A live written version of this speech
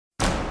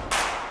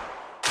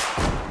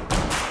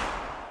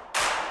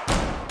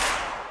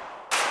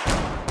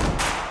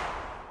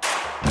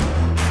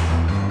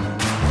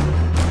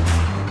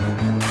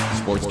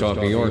Sports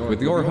Talk New York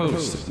with your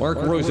hosts, Mark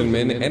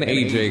Rosenman and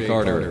AJ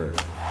Carter.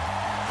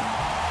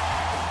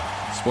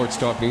 Sports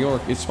Talk New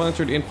York is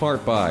sponsored in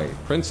part by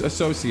Prince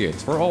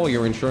Associates for all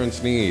your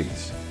insurance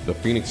needs, the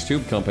Phoenix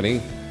Tube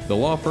Company, the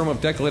law firm of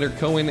Decletter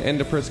Cohen and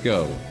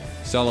DePrisco,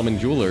 Solomon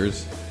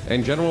Jewelers,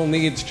 and General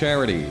Needs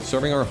Charity,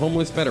 serving our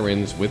homeless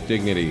veterans with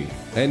dignity.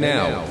 And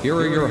now, here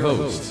are your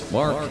hosts,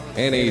 Mark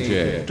and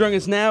AJ. Joining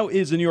us now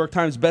is the New York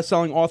Times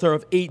bestselling author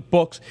of 8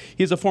 books.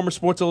 He is a former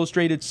Sports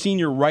Illustrated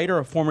senior writer,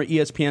 a former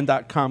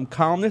ESPN.com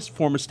columnist,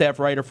 former staff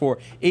writer for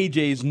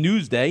AJ's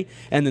Newsday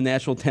and the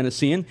Nashville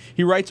Tennessean.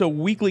 He writes a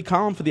weekly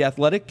column for The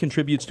Athletic,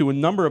 contributes to a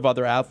number of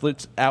other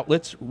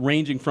outlets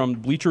ranging from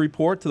Bleacher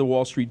Report to the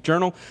Wall Street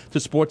Journal to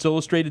Sports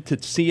Illustrated to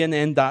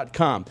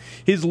CNN.com.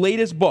 His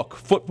latest book,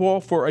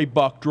 Football for a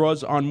Buck,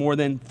 draws on more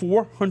than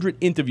 400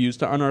 interviews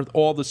to unearth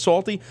all the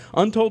salty,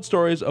 untold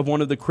stories of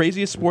one of the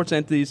craziest sports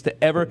entities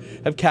to ever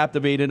have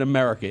captivated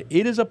America.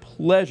 It is a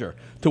pleasure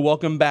to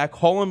welcome back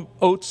Hall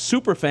 & Oates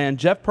superfan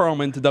Jeff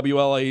Pearlman to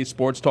WLAE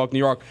Sports Talk New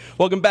York.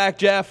 Welcome back,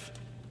 Jeff.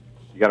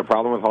 You got a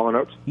problem with Hall &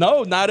 Oates?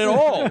 No, not at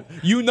all.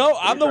 You know,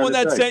 I'm the one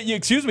that sent you,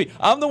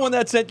 I'm the one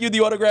that sent you the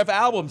autograph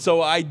album,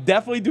 so I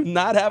definitely do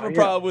not have a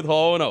problem with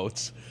Hall &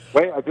 Oates.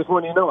 Wait, I just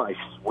want you to know, I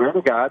swear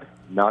to God,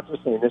 not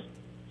just saying this.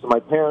 So my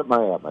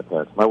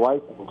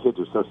wife and kids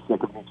are so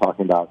sick of me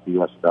talking about the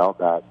USFL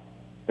that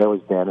they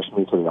always banish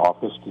me to the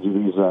office to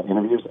do these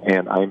interviews,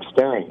 and I am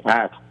staring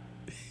at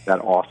that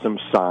awesome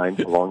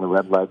signed Along the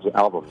Red Ledge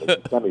album that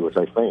you sent me, which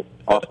I framed.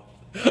 Awesome.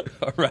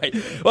 All right.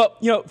 Well,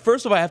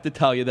 first of all, I have to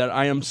tell you that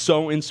I am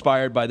so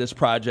inspired by this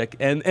project,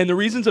 and the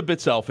reason's a bit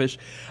selfish.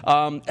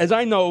 As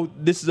I know,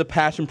 this is a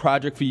passion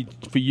project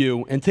for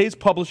you, and today's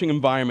publishing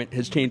environment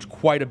has changed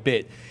quite a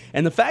bit.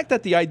 And the fact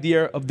that the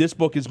idea of this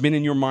book has been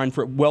in your mind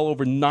for well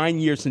over 9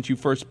 years since you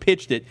first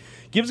pitched it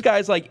gives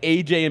guys like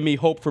AJ and me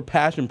hope for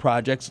passion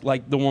projects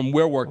like the one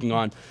we're working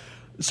on.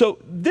 So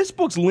this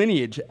book's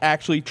lineage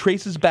actually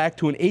traces back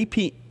to an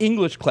AP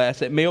English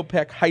class at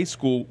Mahopac High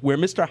School where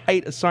Mr.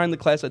 Height assigned the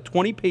class a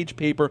 20-page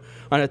paper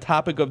on a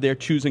topic of their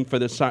choosing for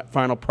this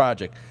final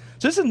project.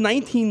 So this is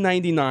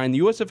 1999. The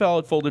USFL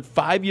had folded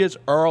 5 years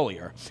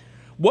earlier.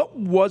 What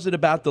was it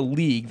about the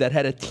league that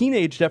had a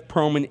teenage Jeff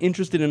Pearlman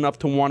interested enough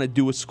to want to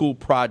do a school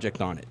project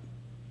on it?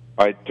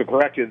 All right, to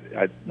correct you,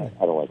 I don't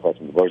like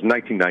questions. It was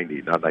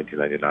 1990, not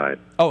 1999.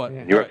 Oh,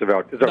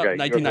 USFL, it's okay.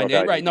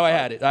 1998, right. No, I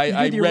had it.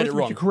 I read it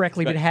wrong.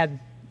 Correctly, but it had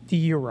the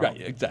year wrong.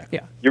 Right, exactly.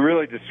 Yeah. You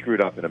really just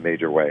screwed up in a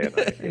major way.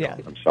 And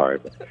I'm sorry.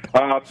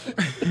 Well,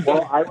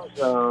 I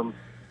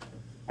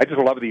just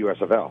love the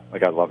USFL.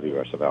 Like, I love the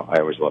USFL. I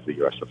always loved the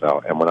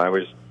USFL. And when I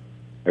was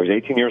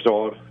 18 years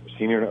old,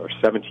 senior or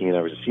 17,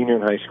 I was a senior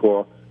in high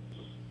school,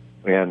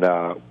 and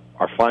our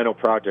final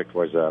project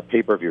was a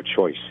paper of your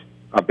choice,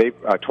 a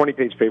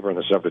 20-page paper on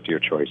the subject of your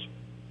choice.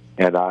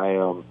 And I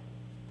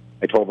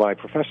told my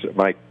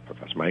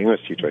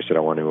English teacher, I said, I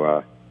want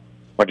to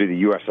do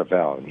the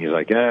USFL, and he's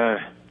like, I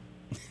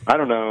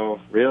don't know,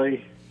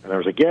 really? And I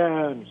was like,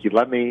 yeah, and he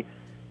let me,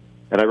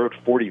 and I wrote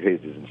 40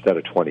 pages instead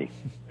of 20.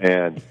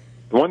 And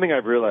the one thing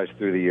I've realized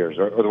through the years,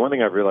 or the one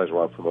thing I've realized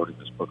while promoting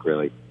this book,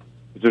 really,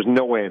 there's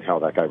no way in hell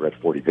that guy read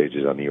 40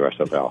 pages on the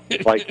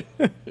USFL. Like,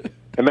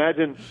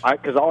 imagine,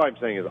 because all I'm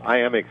saying is I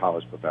am a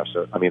college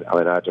professor. I mean, I'm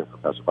an adjunct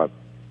professor.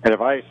 And if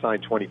I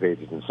assign 20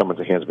 pages and someone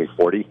hands me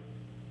 40,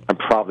 I'm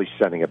probably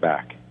sending it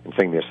back and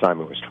saying the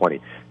assignment was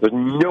 20. There's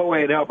no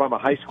way in hell if I'm a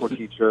high school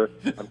teacher,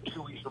 I'm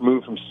 2 weeks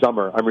removed from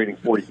summer, I'm reading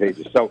 40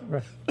 pages. So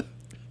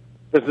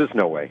there's just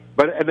no way.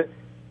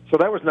 So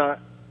that was not,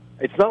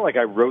 it's not like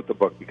I wrote the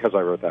book because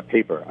I wrote that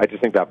paper. I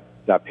just think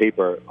that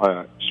paper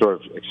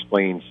sort of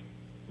explains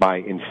my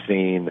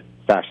insane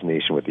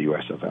fascination with the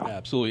USFL.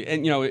 Absolutely.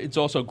 And, it's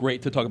also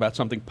great to talk about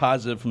something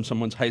positive from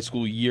someone's high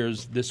school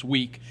years this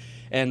week.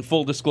 And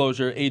full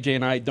disclosure, AJ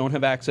and I don't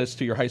have access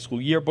to your high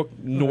school yearbook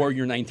nor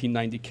your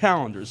 1990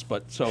 calendars.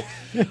 But so,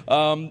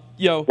 Well,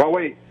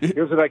 wait.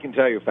 Here's what I can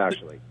tell you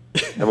factually.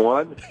 Number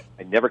one,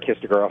 I never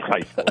kissed a girl in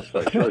high school, so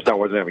I sure as hell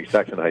wasn't having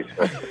sex in high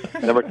school.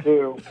 Number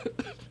two,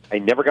 I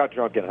never got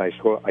drunk in high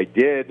school. I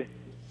did,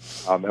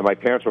 and my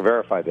parents will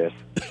verify this,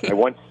 I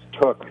once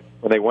took,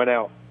 when they went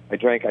out, I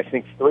drank, I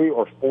think, 3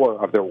 or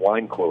 4 of their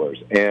wine coolers,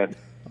 and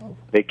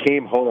they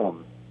came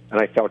home,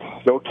 and I felt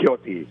so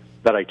guilty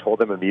that I told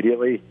them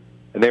immediately,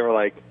 and they were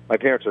like, my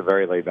parents are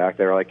very laid back.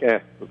 They were like,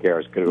 who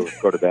cares? Go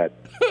to bed.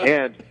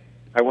 And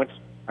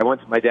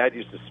my dad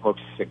used to smoke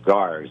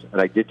cigars, and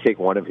I did take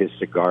one of his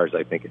cigars,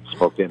 I think, and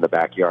smoked it in the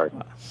backyard.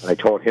 And I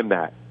told him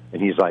that,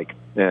 and he's like,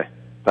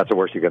 that's the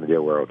worst you're going to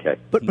do. We're okay.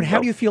 But how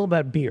do you feel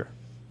about beer?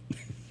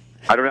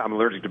 I don't know. I'm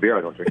allergic to beer.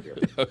 I don't drink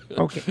beer.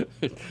 Okay.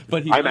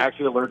 But I'm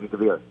actually allergic to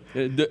beer.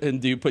 And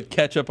do you put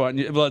ketchup on?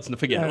 Well, let's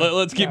forget.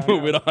 Let's keep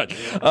moving on.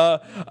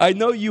 I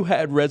know you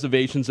had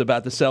reservations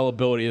about the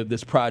sellability of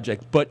this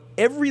project, but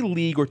every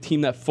league or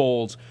team that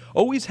folds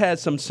always has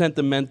some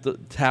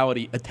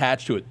sentimentality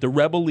attached to it. The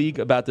Rebel League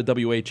about the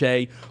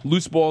WHA,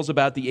 Loose Balls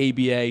about the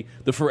ABA,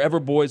 the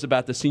Forever Boys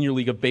about the Senior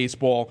League of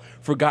Baseball,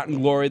 Forgotten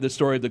Glory, the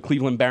story of the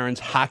Cleveland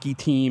Barons hockey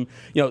team,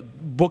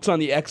 books on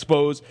the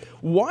Expos.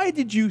 Why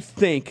did you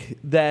think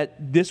think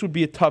that this would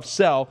be a tough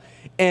sell.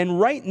 And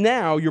right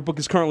now, your book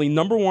is currently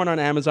 #1 on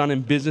Amazon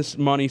in business,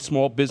 money,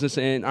 small business,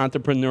 and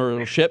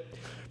entrepreneurship.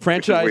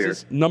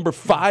 Franchises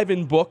 #5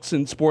 in books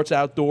and sports,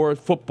 outdoor,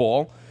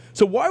 football.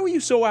 So why were you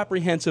so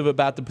apprehensive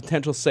about the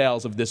potential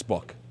sales of this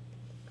book?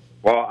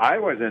 Well, I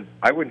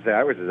wouldn't say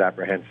I was as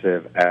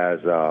apprehensive as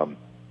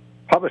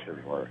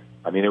publishers were.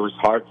 I mean, it was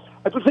hard.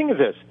 The thing is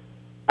this.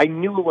 I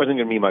knew it wasn't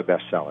going to be my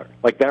bestseller.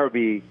 Like, that would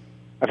be...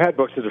 I've had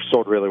books that have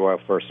sold really well,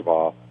 first of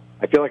all.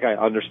 I feel like I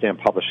understand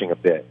publishing a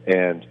bit,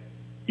 and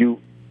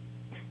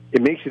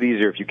it makes it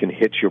easier if you can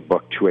hitch your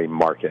book to a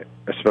market,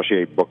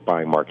 especially a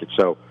book-buying market.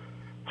 So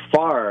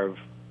Favre,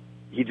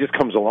 he just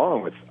comes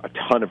along with a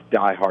ton of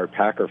diehard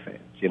Packer fans,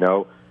 you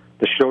know?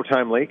 The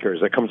Showtime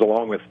Lakers, that comes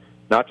along with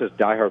not just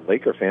diehard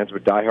Laker fans,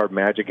 but diehard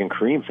Magic and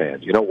Kareem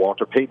fans. You know,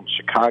 Walter Payton,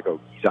 Chicago,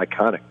 he's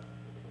iconic.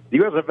 The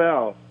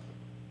USFL,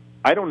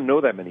 I don't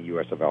know that many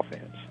USFL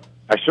fans.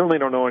 I certainly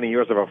don't know any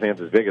USFL fans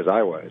as big as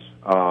I was.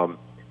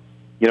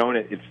 You know, and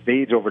it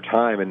fades over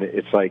time, and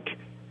it's like,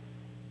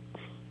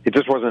 it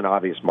just wasn't an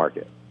obvious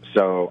market.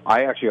 So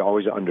I actually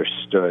always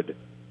understood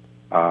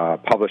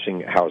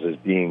publishing houses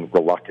being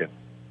reluctant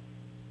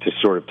to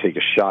sort of take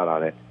a shot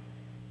on it.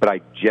 But I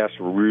just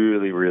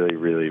really wanted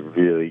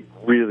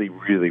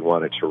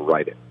to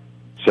write it.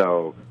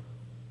 So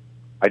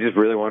I just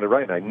really wanted to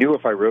write it. And I knew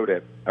if I wrote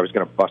it, I was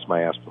going to bust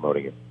my ass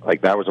promoting it.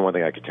 Like, that was the one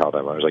thing I could tell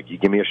them. I was like, you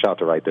give me a shot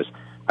to write this,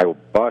 I will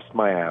bust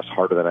my ass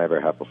harder than I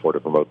ever have before to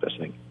promote this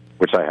thing,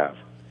 which I have.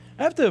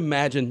 I have to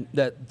imagine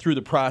that through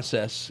the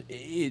process,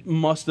 it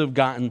must have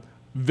gotten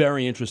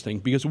very interesting,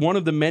 because one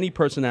of the many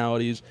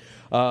personalities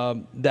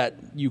that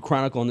you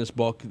chronicle in this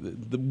book,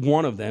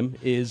 one of them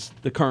is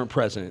the current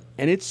president.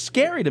 And it's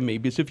scary to me,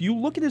 because if you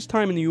look at his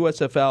time in the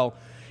USFL,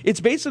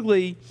 it's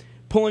basically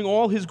pulling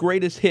all his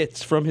greatest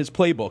hits from his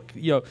playbook.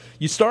 You know,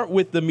 you start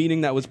with the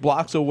meeting that was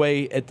blocks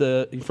away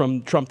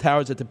from Trump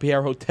Towers at the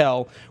Pierre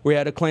Hotel, where he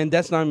had a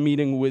clandestine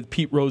meeting with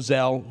Pete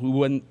Rozelle,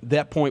 who at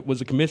that point was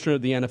the commissioner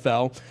of the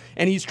NFL,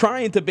 and he's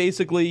trying to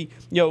basically,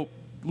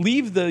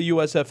 leave the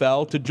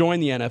USFL to join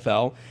the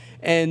NFL.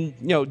 And,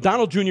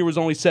 Donald Jr. was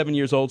only 7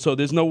 years old, so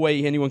there's no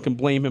way anyone can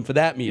blame him for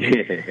that meeting.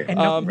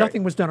 And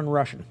nothing was done in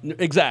Russian.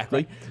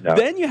 Exactly. No.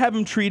 Then you have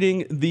him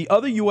treating the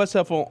other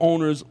USFL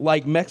owners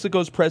like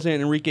Mexico's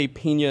president Enrique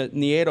Peña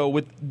Nieto,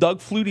 with Doug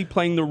Flutie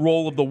playing the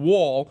role of the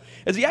wall,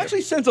 as he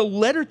actually sends a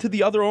letter to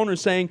the other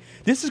owners saying,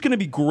 this is going to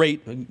be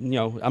great.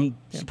 I'm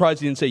surprised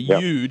he didn't say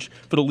huge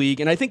for the league,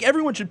 and I think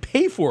everyone should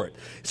pay for it.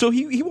 So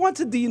he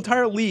wanted the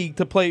entire league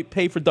to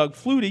pay for Doug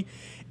Flutie.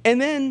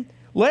 And then...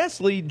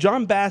 lastly,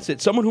 John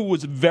Bassett, someone who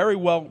was a very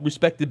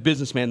well-respected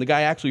businessman. The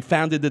guy actually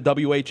founded the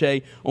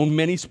WHA, owned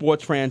many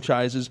sports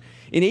franchises.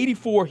 In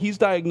 '84, he's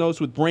diagnosed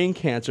with brain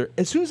cancer.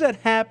 As soon as that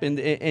happened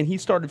and he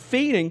started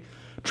fading,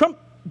 Trump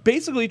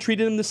basically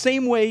treated him the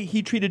same way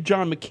he treated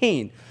John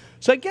McCain.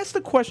 So I guess the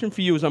question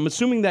for you is, I'm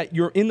assuming that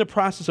you're in the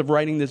process of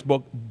writing this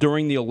book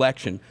during the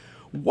election.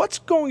 What's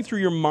going through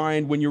your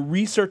mind when you're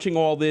researching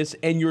all this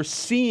and you're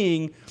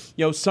seeing,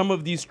 some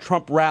of these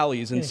Trump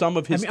rallies and some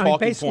of his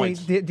talking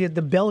points? Basically,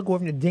 the bell go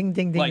over to ding,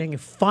 ding, ding, ding, and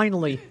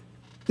finally,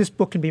 this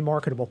book can be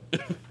marketable.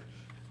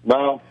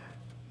 No,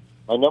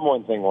 my number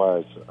one thing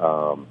was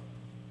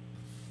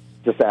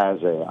just as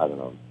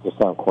just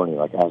sound corny,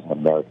 like as an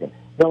American.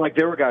 There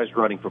were guys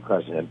running for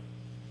president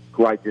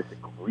who I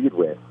disagreed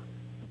with,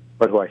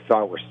 but who I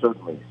thought were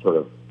certainly sort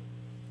of,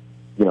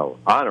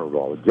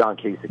 honorable. John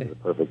Kasich is a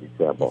perfect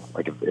example.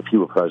 Like, if he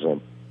were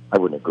president, I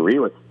wouldn't agree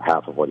with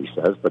half of what he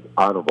says, but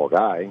honorable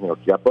guy.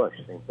 Jeb Bush,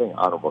 same thing,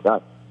 honorable guy.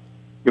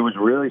 It was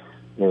really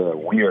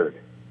weird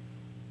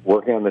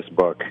working on this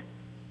book,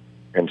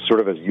 and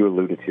sort of as you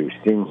alluded to,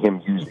 seeing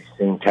him use the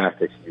same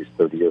tactics he used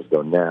 30 years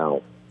ago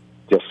now,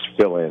 just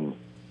fill in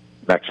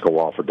Mexico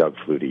wall for Doug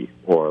Flutie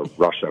or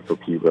Russia for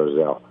Pete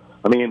Rozelle.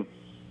 I mean,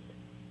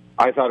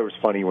 I thought it was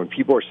funny when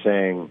people were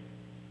saying,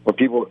 when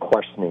people were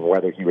questioning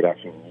whether he would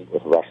actually meet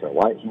with Russia,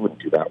 why he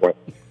wouldn't do that.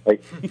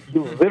 Like, he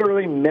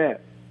literally met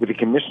with the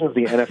commissioner of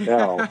the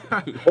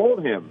NFL,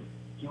 told him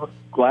he would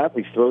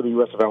gladly throw the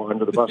USFL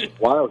under the bus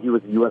while he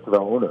was the USFL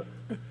owner.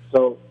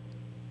 So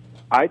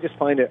I just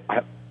find it,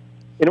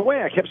 in a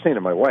way, I kept saying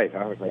to my wife,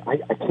 I was like, I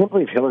can't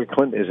believe Hillary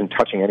Clinton isn't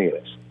touching any of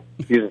this.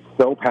 Because it's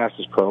so past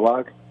his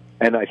prologue.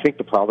 And I think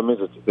the problem is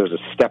there's a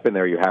step in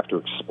there you have to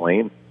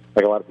explain.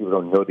 Like, a lot of people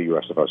don't know the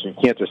USFL, so you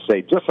can't just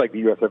say, just like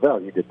the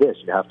USFL, you did this.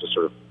 You have to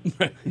sort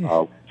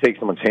of take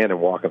someone's hand and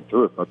walk them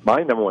through it. But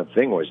my number one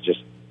thing was just,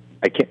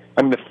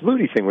 the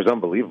Flutie thing was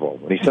unbelievable.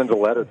 When he sends a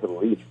letter to the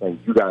league saying,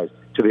 you guys,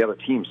 to the other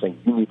team saying,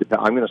 you need to pay,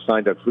 I'm going to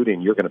sign Doug Flutie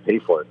and you're going to pay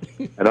for it.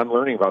 And I'm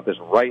learning about this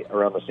right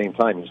around the same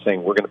time. He's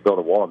saying, we're going to build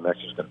a wall and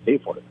Mexico's going to pay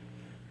for it.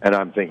 And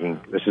I'm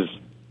thinking,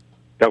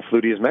 Doug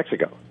Flutie is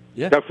Mexico.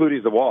 Yeah. Doug Flutie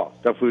is the wall.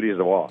 Doug Flutie is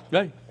the wall.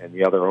 Right. And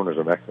the other owners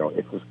are Mexico.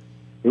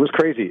 It was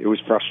crazy. It was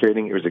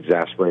frustrating. It was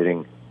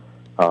exasperating.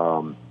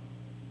 And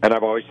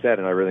I've always said,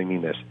 and I really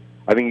mean this,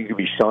 I think it could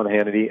be Sean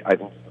Hannity. I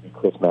think it could be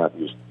Chris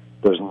Matthews.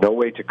 There's no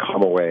way to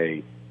come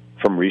away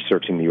from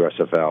researching the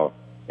USFL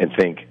and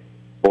think,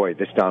 boy,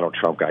 this Donald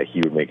Trump guy,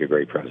 he would make a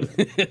great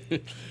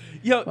president.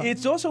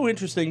 It's also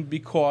interesting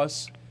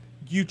because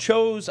you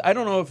chose, I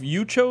don't know if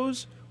you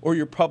chose or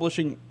your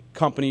publishing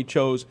company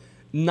chose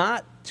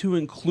not to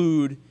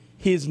include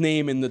his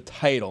name in the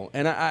title.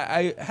 And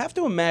I have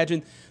to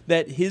imagine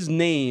that his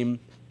name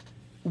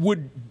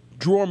would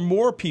draw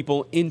more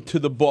people into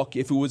the book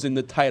if it was in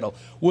the title.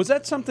 Was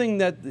that something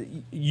that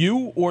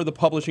you or the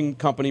publishing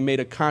company made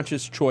a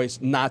conscious choice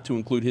not to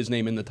include his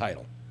name in the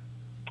title?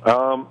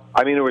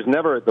 It was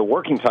never, the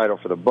working title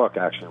for the book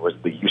actually was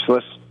The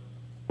Useless.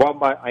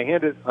 Well, I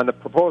handed, on the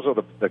proposal,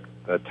 the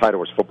title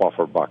was Football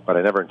for a Buck, but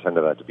I never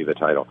intended that to be the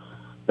title.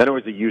 Then it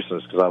was The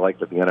Useless because I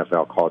liked that the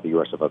NFL called the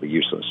USFL The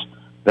Useless.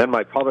 Then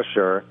my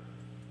publisher,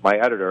 my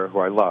editor, who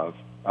I love,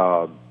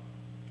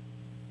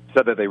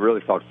 said that they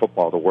really felt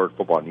the word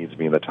football needs to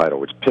be in the title,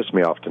 which pissed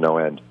me off to no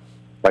end.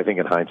 But I think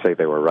in hindsight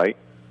they were right.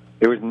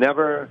 It was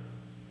never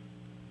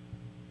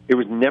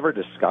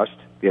discussed,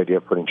 the idea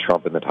of putting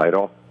Trump in the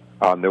title.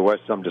 There was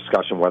some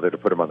discussion whether to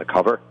put him on the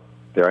cover.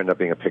 There ended up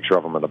being a picture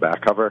of him on the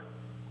back cover.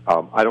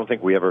 I don't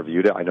think we ever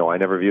viewed it. I know I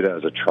never viewed it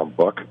as a Trump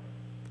book.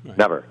 Right.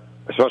 Never.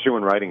 Especially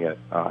when writing it.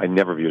 I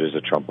never viewed it as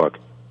a Trump book.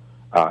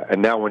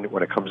 And now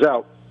when it comes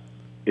out,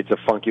 it's a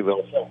funky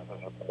little thing.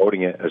 You're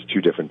promoting it as two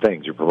different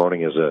things. You're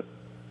promoting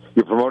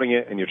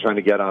it and you're trying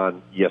to get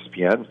on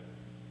ESPN,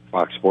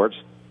 Fox Sports,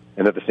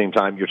 and at the same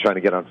time you're trying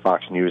to get on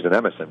Fox News and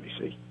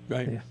MSNBC.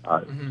 Right.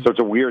 So it's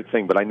a weird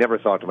thing, but I never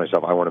thought to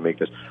myself, I want to make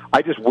this.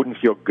 I just wouldn't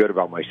feel good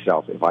about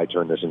myself if I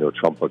turned this into a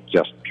Trump book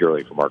just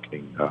purely for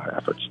marketing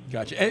efforts.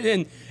 Gotcha.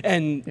 And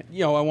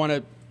I want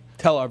to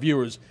tell our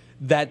viewers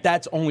that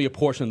that's only a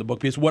portion of the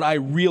book, because what I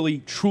really,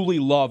 truly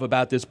love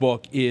about this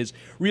book is,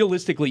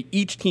 realistically,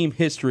 each team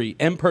history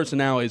and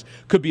personalities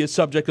could be a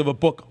subject of a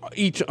book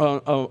each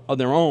of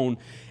their own.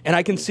 And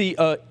I can see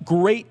a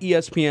great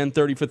ESPN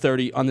 30 for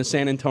 30 on the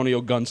San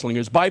Antonio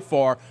Gunslingers, by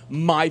far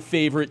my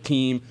favorite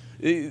team.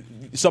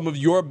 Some of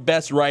your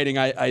best writing,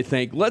 I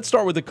think. Let's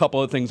start with a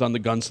couple of things on the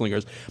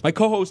Gunslingers. My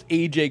co-host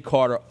AJ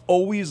Carter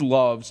always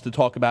loves to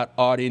talk about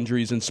odd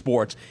injuries in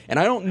sports, and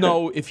I don't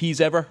know if he's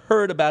ever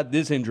heard about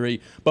this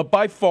injury, but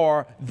by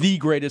far the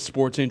greatest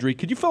sports injury.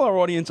 Could you fill our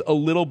audience a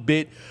little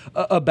bit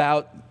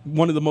about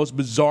one of the most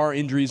bizarre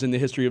injuries in the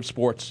history of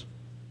sports?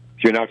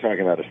 So you're not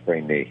talking about a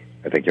sprained knee.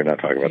 I think you're not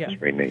talking about the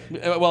sprained knee.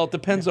 Well, it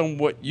depends on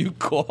what you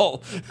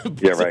call.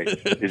 Yeah, right.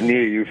 Is knee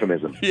a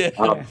euphemism? Yeah.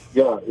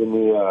 In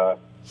the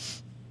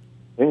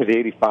I think it was the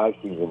 '85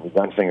 season, the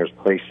Gunslingers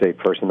placed a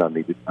person on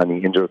the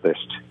injured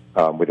list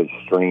with a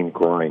strained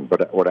groin.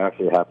 But what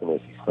actually happened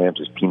is he slammed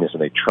his penis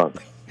in a trunk.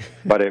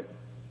 But it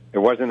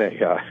wasn't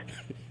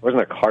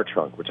a car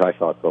trunk, which I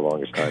thought for the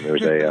longest time. It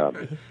was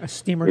a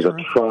steamer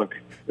trunk.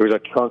 It was a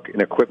trunk,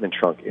 an equipment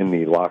trunk in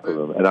the locker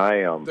room,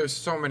 and there's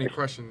so many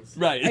questions.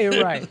 Right.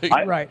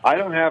 Right. I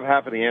don't have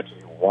half of the answers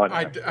you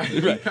want.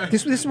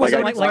 This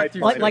wasn't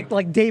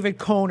like David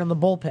Cohn in the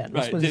bullpen.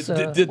 Right. This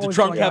was, did the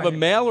trunk have a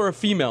male or a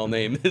female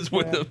name?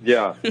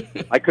 Yeah.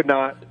 I could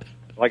not.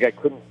 I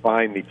couldn't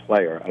find the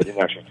player. I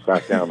didn't actually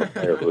track down the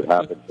player who it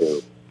happened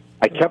to.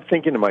 I kept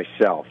thinking to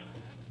myself,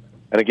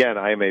 and again,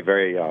 I am a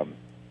very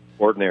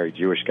ordinary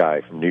Jewish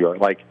guy from New York.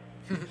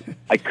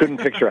 I couldn't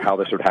picture how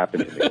this would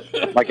happen to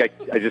me.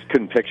 I just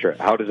couldn't picture it.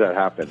 How does that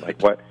happen?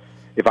 What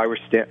if I were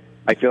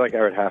I feel like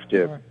I would have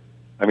to.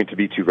 To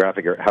be too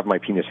graphic, or have my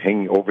penis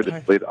hanging over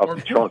the lid of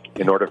the trunk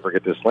in order for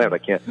it to slam. I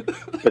can't.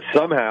 But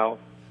somehow,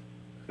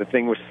 the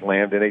thing was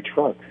slammed in a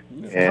trunk.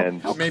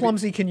 And how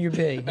clumsy can you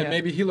be? And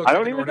maybe he looked. I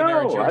don't even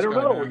know. I don't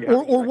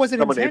know. Or was it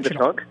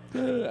intentional?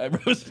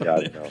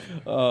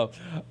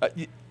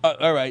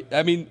 All right.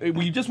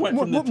 We just went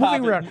from the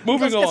top.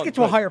 Moving on. Let's get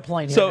to a higher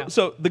plane here.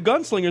 So the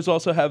Gunslingers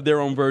also have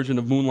their own version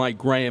of Moonlight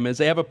Graham, as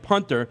they have a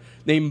punter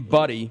named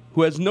Buddy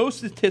who has no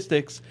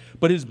statistics,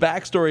 but his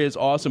backstory is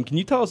awesome. Can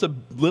you tell us a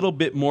little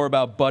bit more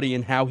about Buddy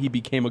and how he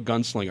became a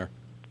gunslinger?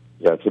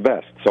 Yeah, it's the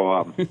best.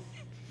 So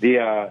they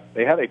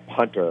had a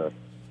punter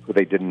who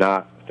they did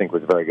not think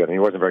was very good, and he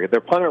wasn't very good.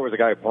 Their punter was a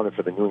guy who punted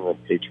for the New England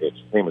Patriots.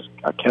 His name was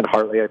Ken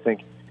Hartley, I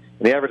think.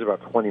 And he averaged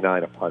about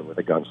 29 a punt with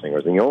the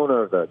Gunslingers. And the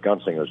owner of the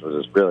Gunslingers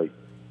was this really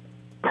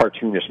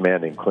cartoonish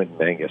man named Clinton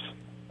Mangus.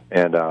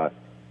 And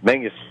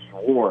Mangus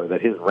swore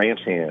that his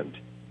ranch hand,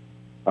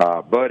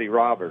 Buddy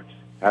Roberts,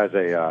 has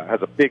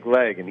a big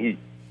leg, and he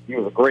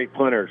was a great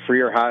punter at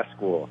Freer High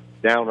School,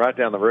 right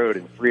down the road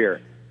in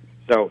Freer.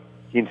 So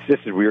he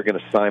insisted we were going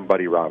to sign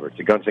Buddy Roberts.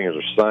 The Gunslingers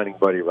are signing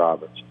Buddy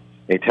Roberts.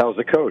 And he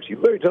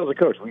literally tells the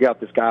coach, we got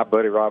this guy,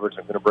 Buddy Roberts,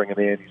 I'm going to bring him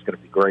in, he's going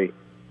to be great.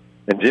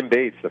 And Jim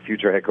Bates, the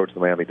future head coach of the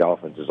Miami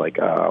Dolphins, is like,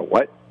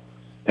 what?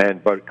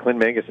 But Clint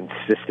Mangus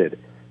insisted.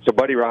 So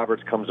Buddy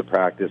Roberts comes to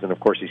practice, and of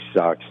course he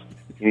sucks.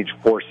 He needs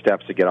 4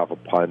 steps to get off a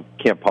punt.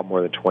 Can't punt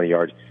more than 20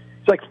 yards.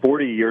 He's like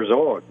 40 years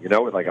old,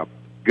 with like a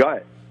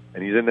gut.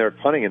 And he's in there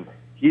punting, and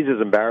he's as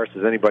embarrassed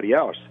as anybody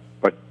else.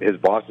 But his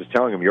boss is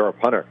telling him, you're a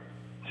punter.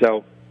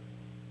 So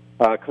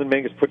Clint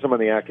Mangus puts him on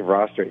the active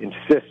roster,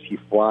 insists he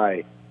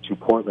fly to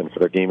Portland for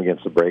their game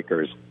against the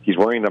Breakers. He's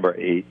wearing number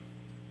 8.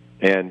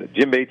 And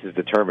Jim Bates is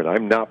determined,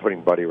 I'm not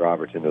putting Buddy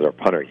Roberts in as our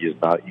punter. He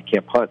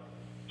can't punt.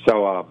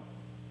 So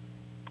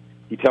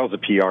he tells the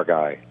PR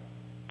guy,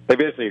 they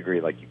basically agree,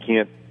 you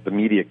can't the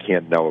media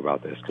can't know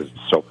about this because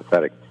it's so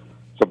pathetic.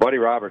 So Buddy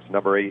Roberts,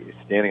 number 8, is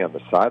standing on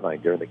the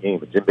sideline during the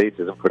game, and Jim Bates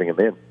isn't putting him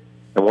in.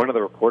 And one of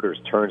the reporters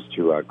turns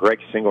to Greg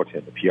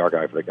Singleton, the PR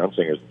guy for the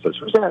Gunslingers, and says,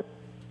 "Who's that?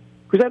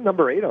 Who's that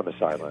number 8 on the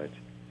sidelines?"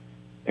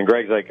 And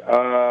Greg's like,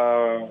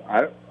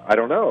 I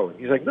don't know.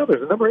 He's like, "No,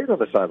 there's a number 8 on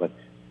the sideline."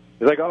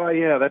 He's like, "Oh,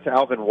 yeah, that's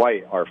Alvin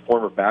White, our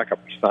former backup.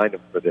 We signed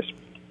him for this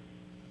week."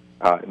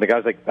 And the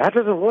guy's like, "That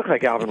doesn't look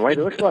like Alvin White.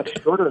 It looks a lot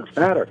shorter and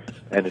fatter."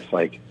 And it's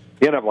like,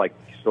 he ended up like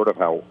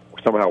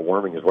somehow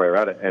worming his way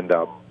around it. And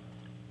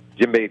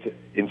Jim Bates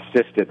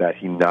insisted that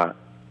he not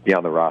be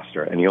on the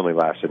roster, and he only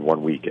lasted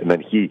 1 week. And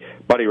then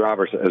Buddy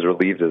Roberts, as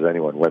relieved as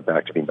anyone, went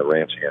back to being the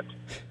Rams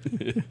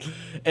hand.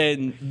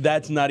 And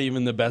that's not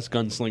even the best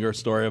gunslinger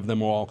story of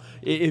them all.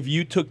 If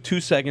you took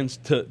 2 seconds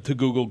to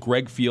Google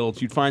Greg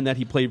Fields, you'd find that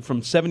he played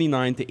from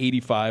 79 to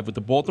 85 with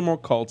the Baltimore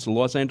Colts, the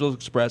Los Angeles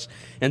Express,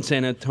 and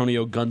San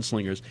Antonio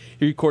Gunslingers.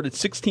 He recorded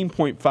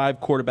 16.5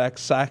 quarterback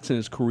sacks in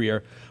his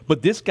career.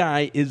 But this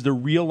guy is the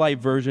real-life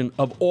version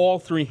of all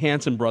 3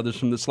 Hanson brothers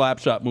from the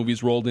Slapshot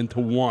movies rolled into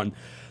one.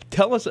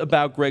 Tell us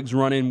about Greg's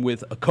run-in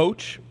with a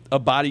coach, a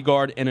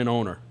bodyguard, and an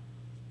owner.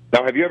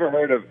 Now, did you ever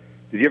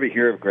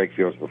hear of Greg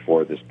Fields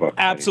before this book?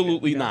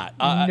 Absolutely not.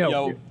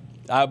 No.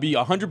 I'll be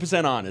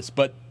 100% honest,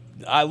 but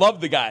I love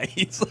the guy.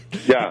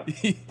 Yeah,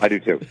 I do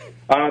too.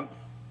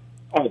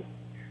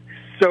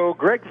 So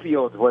Greg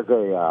Fields was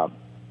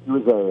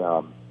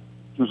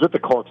he was with the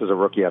Colts as a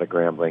rookie out of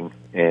Grambling,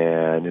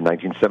 and in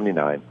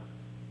 1979.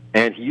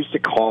 And he used to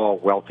call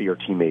wealthier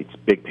teammates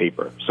Big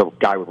Paper. So a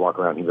guy would walk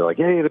around, he'd be like,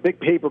 "Hey, the Big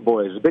Paper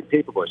boys, the Big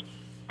Paper boys,"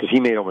 because he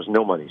made almost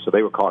no money. So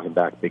they would call him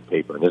back Big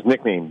Paper. And his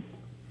nickname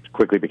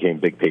quickly became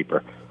Big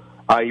Paper.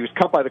 He was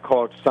cut by the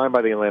Colts, signed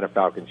by the Atlanta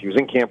Falcons. He was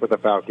in camp with the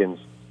Falcons.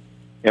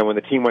 And when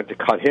the team went to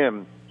cut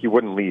him, he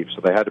wouldn't leave. So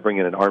they had to bring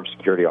in an armed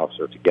security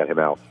officer to get him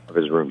out of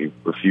his room. He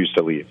refused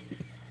to leave.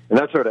 And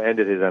that sort of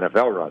ended his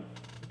NFL run.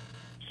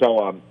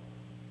 So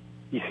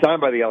he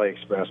signed by the LA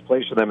Express,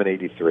 plays for them in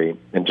 83,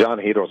 and John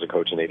Hadel's a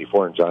coach in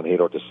 84, and John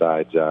Hadel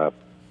decides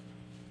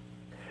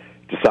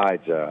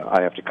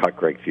I have to cut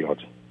Greg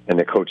Fields. And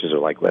the coaches are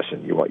like,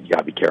 "Listen, you got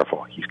to be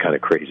careful. He's kind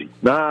of crazy."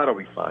 "Nah, it'll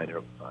be fine.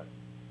 It'll be fine."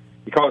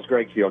 He calls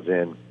Greg Fields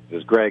in,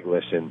 says, "Greg,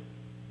 listen,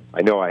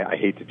 I know I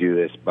hate to do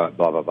this, but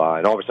blah, blah, blah."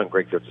 And all of a sudden,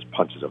 Greg Fields just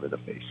punches him in the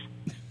face,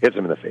 hits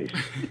him in the face.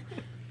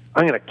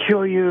 "I'm going to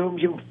kill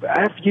you,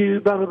 F you,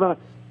 blah, blah, blah."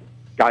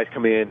 Guys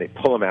come in, they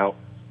pull him out.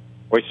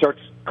 Well, he starts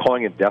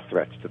calling in death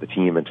threats to the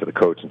team and to the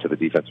coach and to the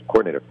defensive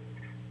coordinator.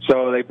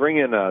 So they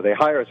they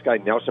hire this guy,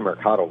 Nelson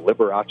Mercado,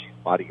 Liberace's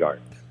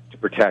bodyguard, to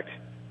protect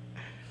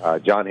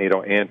John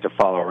Hadel and to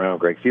follow around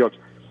Greg Fields.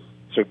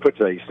 So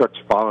he starts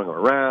following him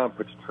around,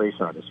 puts a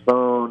tracer on his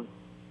phone.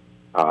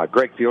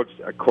 Greg Fields,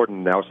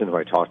 according to Nelson, who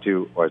I talked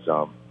to,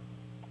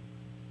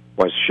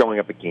 was showing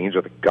up at games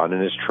with a gun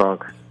in his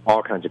trunk,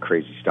 all kinds of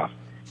crazy stuff.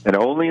 And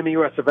only in the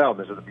USFL, and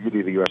this is the beauty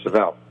of the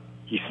USFL,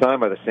 he's signed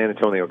by the San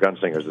Antonio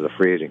Gunslingers as a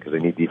free agent because they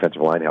need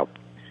defensive line help.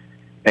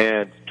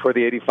 And toward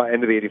the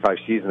end of the 85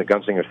 season, the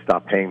Gunslingers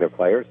stopped paying their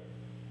players.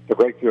 So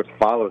Greg Fields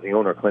follows the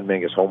owner, Clint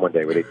Mangus, home one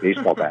day with a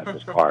baseball bat in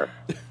his car.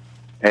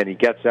 And he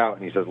gets out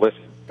and he says,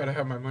 "Listen, better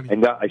have my money.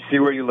 I see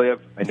where you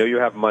live. I know you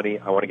have money.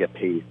 I want to get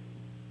paid."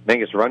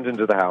 Mangus runs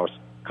into the house,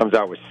 comes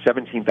out with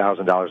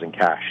 $17,000 in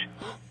cash,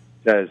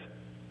 says,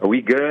 "Are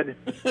we good?"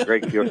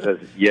 Greg Fields says,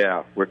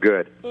 "Yeah, we're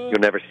good. You'll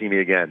never see me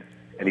again."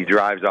 And he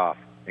drives off.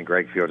 And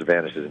Greg Fields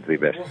vanishes into the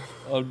abyss.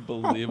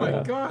 Unbelievable. Oh,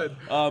 my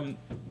God.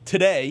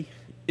 Today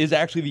is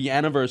actually the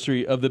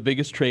anniversary of the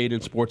biggest trade in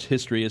sports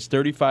history. It's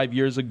 35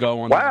 years ago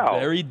on this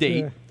very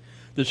date.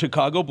 The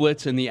Chicago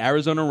Blitz and the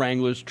Arizona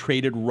Wranglers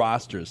traded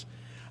rosters.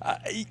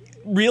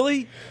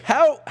 Really?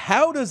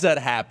 How does that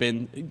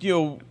happen?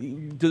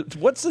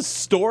 What's the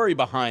story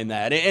behind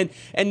that?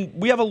 And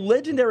we have a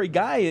legendary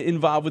guy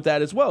involved with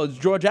that as well. It's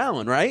George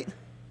Allen, right?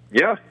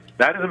 Yeah,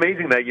 that is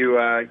amazing that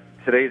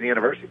today's the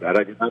anniversary of that.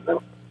 I did not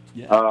know.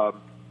 Yeah.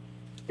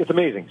 It's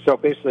amazing. So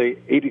basically,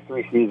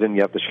 83 season,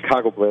 you have the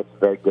Chicago Blitz,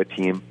 very good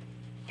team.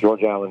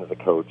 George Allen is the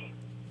coach.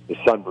 His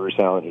son, Bruce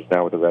Allen, who's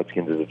now with the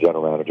Redskins, is the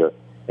general manager.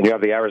 And you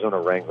have the Arizona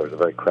Wranglers, a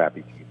very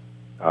crappy team.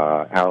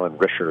 Alan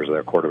Risher is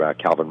their quarterback.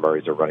 Calvin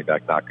Murray's their running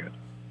back, not good.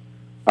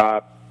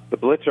 The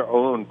Blitz are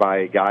owned by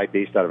a guy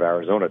based out of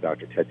Arizona,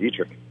 Dr. Ted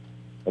Dietrich.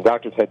 And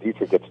Dr. Ted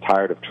Dietrich gets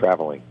tired of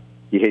traveling.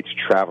 He hates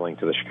traveling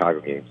to the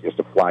Chicago games. He has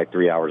to fly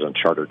 3 hours on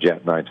charter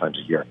jet 9 times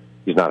a year.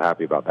 He's not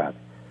happy about that.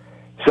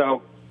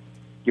 So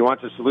he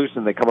wants a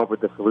solution. They come up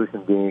with the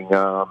solution being,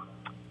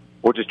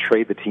 we'll just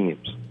trade the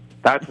teams.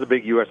 That's the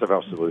big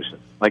USFL solution.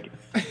 Like,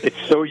 it's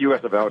so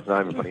USFL, it's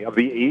not even funny. Of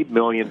the 8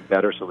 million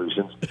better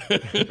solutions,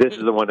 this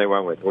is the one they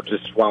went with. We'll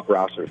just swap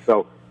rosters.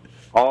 So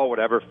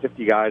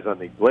 50 guys on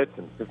the Blitz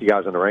and 50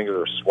 guys on the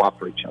Wranglers are swapped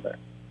for each other.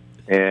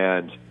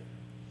 And,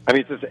 I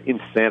mean, it's just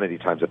insanity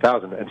times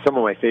 1,000. And some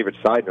of my favorite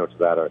side notes of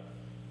that are,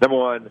 number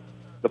one,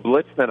 the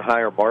Blitz then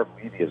hire Marv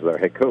Levy as their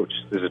head coach.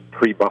 This is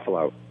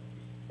pre-Buffalo.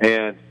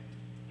 And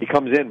he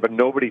comes in, but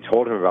nobody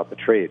told him about the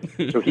trade.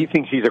 So he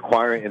thinks he's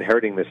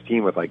inheriting this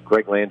team with, like,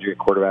 Greg Landry at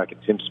quarterback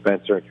and Tim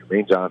Spencer and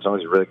Jermaine Johnson, all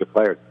these really good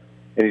players.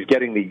 and he's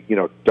getting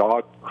the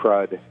dog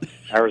crud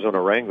Arizona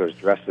Wranglers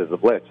dressed as the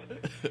Blitz.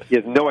 He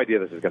has no idea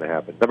this is going to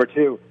happen. Number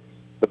two,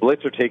 the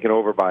Blitz are taken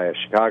over by a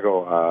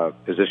Chicago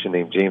physician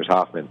named James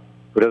Hoffman,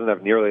 who doesn't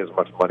have nearly as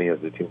much money as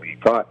the team he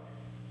thought.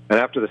 And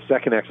after the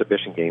second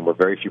exhibition game, where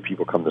very few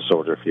people come to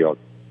Soldier Field,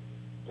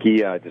 he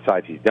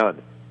decides he's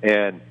done.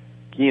 And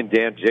he and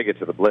Dan Jiggets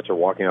of the Blitz are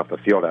walking off the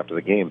field after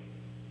the game,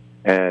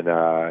 and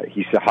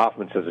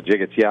Hoffman says to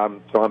Jiggets, "Yeah,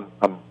 I'm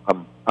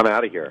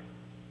out of here."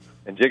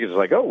 And Jiggets is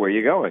like, "Oh, where are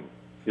you going?"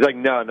 He's like,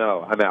 No,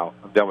 I'm out.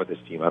 I'm done with this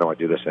team. I don't want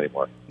to do this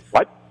anymore."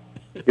 What?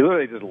 He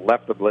literally just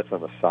left the Blitz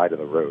on the side of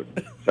the road.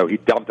 So he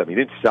dumped him. He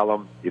didn't sell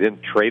him. He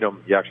didn't trade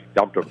him. He actually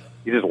dumped him.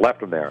 He just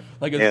left him there.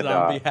 Like a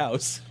zombie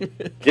house.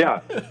 Yeah.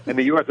 And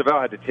the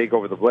USFL had to take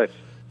over the Blitz.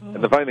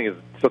 And the funny thing is,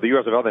 so the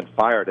USFL then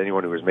fired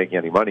anyone who was making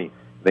any money.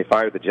 They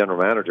fired the general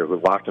manager, who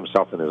locked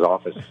himself in his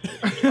office.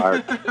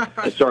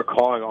 They started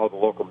calling all the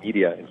local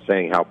media and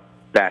saying how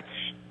I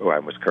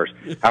almost cursed.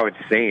 How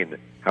insane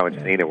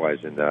it was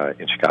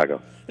in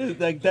Chicago.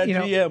 Like that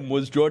GM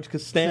was George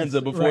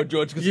Costanza before right.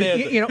 George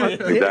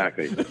Costanza.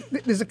 Exactly.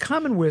 There's a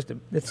common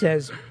wisdom that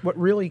says what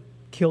really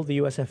killed the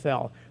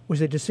USFL was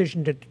the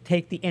decision to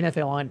take the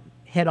NFL on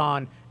head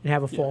on and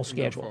have a fall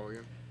schedule.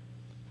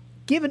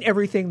 Given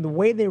everything, the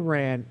way they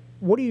ran,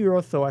 what are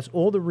your thoughts,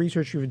 all the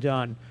research you've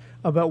done,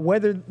 about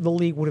whether the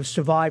league would have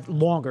survived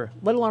longer,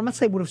 let alone, I'm not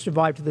saying would have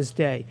survived to this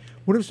day,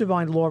 would have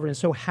survived longer, and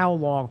so how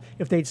long,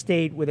 if they'd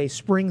stayed with a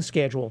spring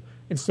schedule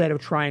instead of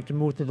trying to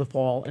move to the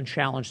fall and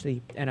challenge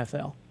the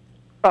NFL?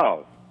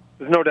 Oh,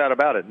 there's no doubt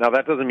about it. Now,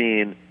 that doesn't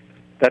mean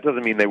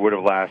they would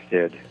have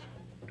lasted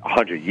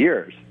 100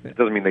 years. It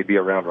doesn't mean they'd be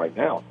around right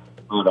now.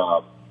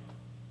 But,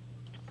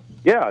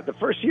 yeah, the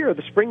first year of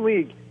the spring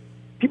league,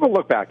 people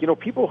look back.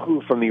 People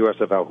who from the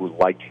USFL who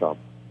liked Trump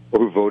or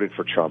who voted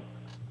for Trump,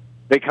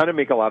 they kind of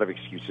make a lot of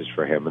excuses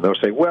for him. And they'll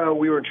say, well,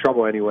 we were in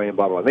trouble anyway, and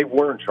blah, blah, blah. They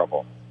were in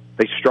trouble.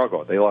 They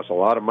struggled. They lost a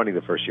lot of money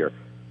the first year.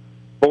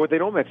 But what they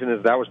don't mention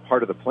is that was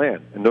part of the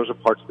plan, and those are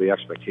parts of the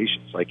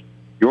expectations. Like,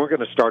 you weren't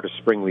going to start a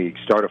spring league,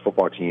 start a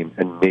football team,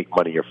 and make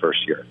money your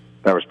first year.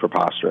 That was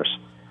preposterous.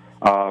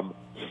 And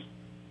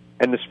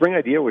the spring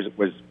idea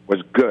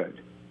was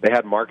good. They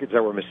had markets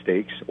that were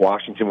mistakes.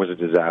 Washington was a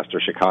disaster.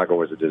 Chicago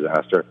was a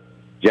disaster.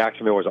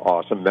 Jacksonville was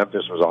awesome.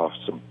 Memphis was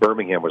awesome.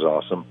 Birmingham was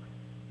awesome.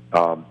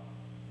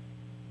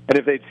 And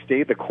if they'd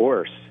stayed the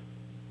course,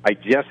 I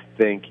just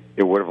think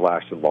it would have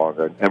lasted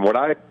longer. And what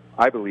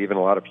I believe, and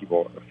a lot of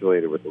people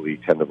affiliated with the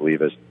league tend to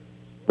believe, is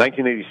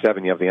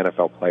 1987, you have the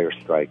NFL players'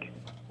 strike,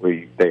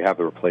 where they have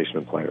the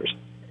replacement players.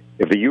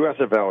 If the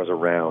USFL is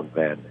around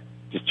then,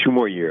 just 2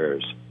 more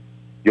years,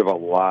 you have a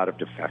lot of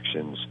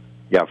defections.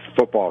 You have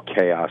football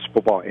chaos,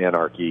 football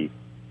anarchy.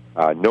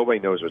 Nobody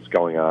knows what's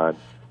going on.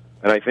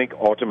 And I think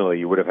ultimately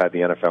you would have had the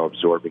NFL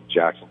absorbing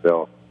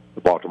Jacksonville,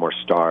 the Baltimore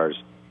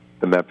Stars,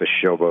 the Memphis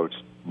Showboats,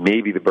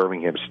 maybe the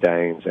Birmingham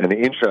Stallions, and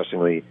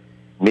interestingly,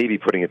 maybe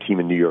putting a team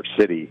in New York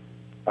City,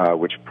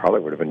 which probably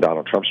would have been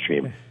Donald Trump's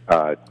team.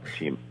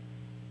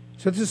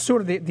 So this is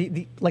sort of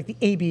the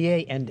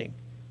ABA ending.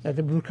 That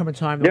there would come a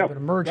time there would be a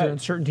merger,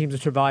 and certain teams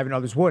would survive and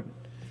others wouldn't.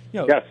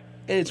 Yes.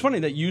 It's funny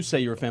that you say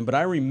you're a fan, but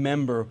I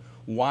remember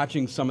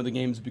watching some of the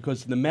games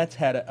because the Mets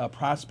had a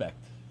prospect,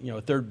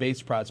 a third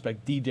base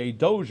prospect, DJ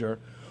Dozier,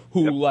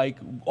 who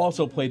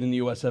also played in the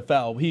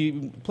USFL.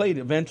 He played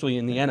eventually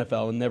in the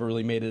NFL and never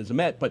really made it as a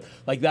Met, but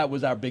that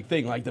was our big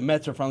thing. The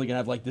Mets are finally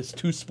going to have this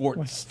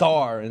two-sport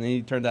star, and then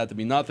he turned out to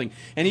be nothing.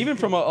 And even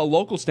from a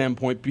local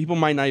standpoint, people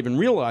might not even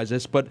realize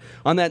this, but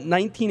on that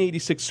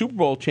 1986 Super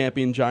Bowl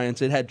champion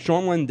Giants, it had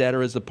Sean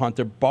Landeta as the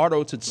punter, Bart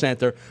Oates at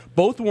center.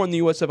 Both won the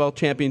USFL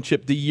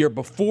championship the year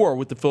before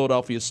with the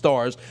Philadelphia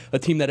Stars, a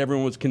team that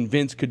everyone was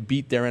convinced could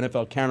beat their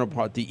NFL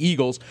counterpart, the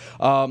Eagles.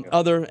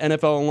 Other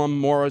NFL alum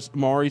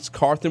Maurice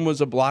Carthen was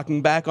a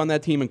blocking back on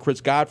that team, and Chris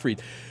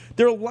Gottfried.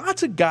 There are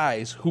lots of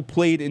guys who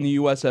played in the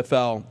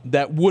USFL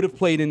that would have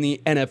played in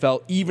the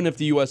NFL even if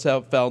the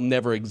USFL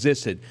never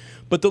existed.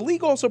 But the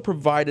league also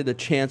provided a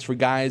chance for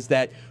guys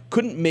that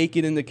couldn't make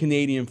it in the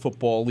Canadian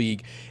Football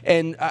League.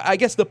 And I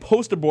guess the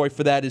poster boy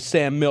for that is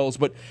Sam Mills.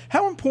 But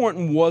how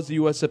important was the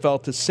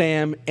USFL to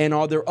Sam, and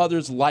are there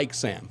others like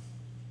Sam?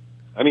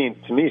 I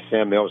mean, to me,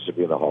 Sam Mills should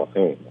be in the Hall of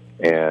Fame.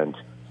 And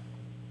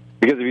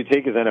because if you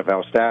take his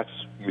NFL stats,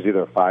 he was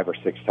either a 5- or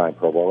 6-time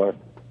Pro Bowler,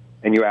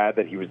 and you add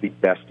that he was the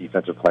best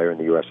defensive player in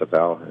the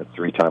USFL, a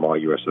 3-time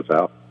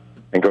All-USFL,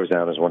 and goes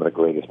down as one of the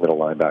greatest middle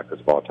linebackers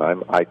of all time,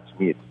 to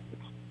me,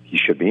 he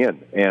should be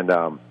in. And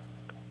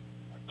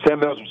Sam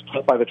Mills was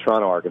cut by the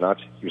Toronto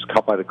Argonauts. He was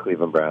cut by the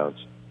Cleveland Browns.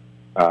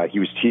 He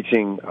was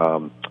teaching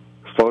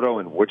photo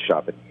and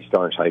woodshop at East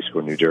Orange High School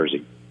in New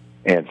Jersey.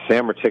 And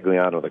Sam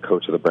Rutigliano, the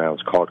coach of the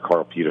Browns, called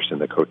Carl Peterson,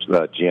 the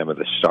GM of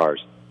the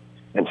Stars,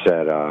 and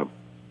said,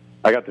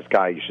 I got this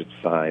guy you should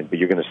sign, but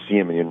you're going to see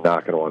him and you're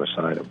not going to want to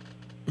sign him.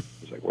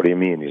 He's like, what do you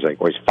mean? He's like,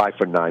 well, he's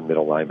 5'9"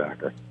 middle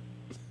linebacker.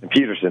 And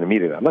Peterson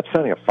immediately, I'm not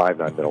signing a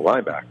 5'9" middle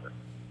linebacker.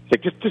 He's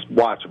like, just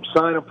watch him,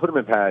 sign him, put him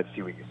in pads,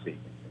 see what you see.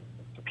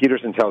 So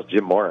Peterson tells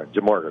Jim Mora.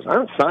 Jim Mora goes, I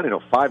don't sign no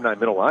 5'9"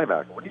 middle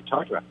linebacker. What are you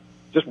talking about?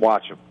 Just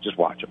watch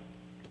him.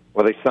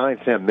 Well, they signed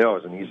Sam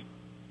Mills, and he's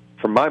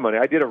for my money,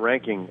 I did a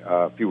ranking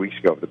a few weeks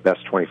ago of the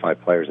best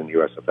 25 players in the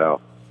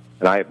USFL,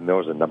 and I have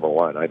Mills at number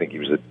one. I think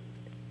he's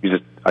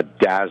just a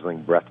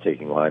dazzling,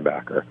 breathtaking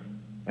linebacker,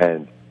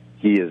 and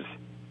he's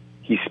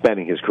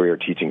spending his career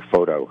teaching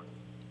photo.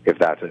 If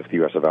the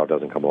USFL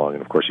doesn't come along,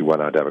 and of course he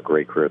went on to have a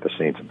great career at the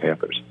Saints and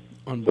Panthers.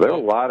 So there are a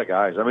lot of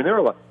guys. I mean, there are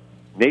a lot.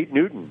 Nate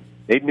Newton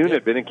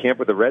had been in camp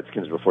with the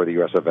Redskins before the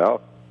USFL.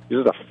 He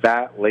was a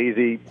fat,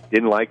 lazy,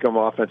 didn't like him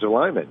offensive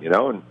lineman,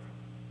 and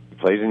he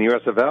plays in the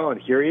USFL,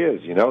 and here he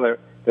is. There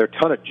are a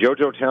ton of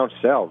JoJo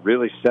Townsell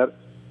really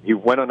he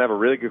went on to have a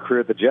really good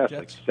career at the Jets.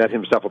 Like, set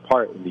himself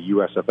apart in the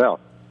USFL.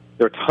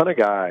 There are a ton of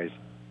guys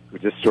who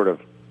just sort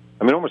of,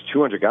 almost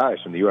 200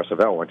 guys from the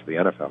USFL went to the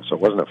NFL, so it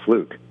wasn't a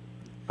fluke.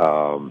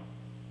 The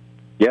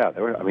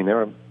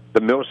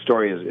Mills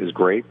story is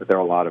great, but there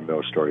are a lot of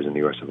Mills stories in the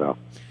USFL.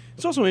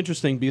 It's also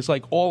interesting because,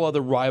 like all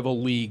other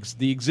rival leagues,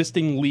 the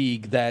existing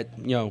league that,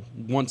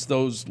 once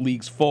those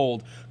leagues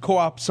fold,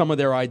 co-opt some of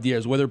their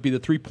ideas, whether it be the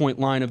three-point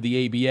line of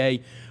the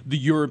ABA, the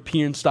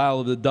European style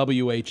of the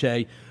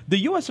WHA.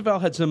 The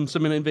USFL had some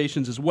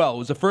innovations as well. It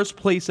was the first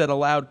place that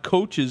allowed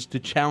coaches to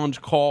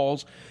challenge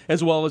calls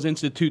as well as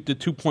institute the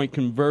two-point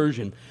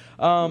conversion.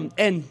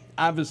 And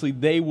obviously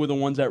they were the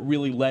ones that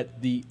really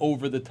let the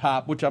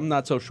over-the-top, which I'm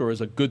not so sure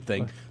is a good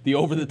thing, the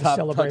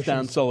over-the-top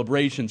touchdown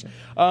celebrations.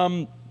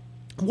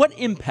 What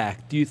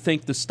impact do you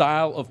think the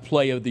style of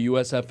play of the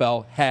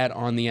USFL had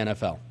on the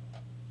NFL?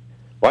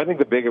 Well, I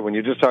think when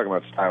you're just talking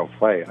about style of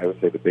play, I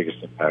would say the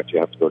biggest impact, you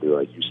have to go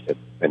to Houston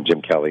and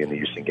Jim Kelly and the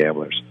Houston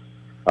Gamblers.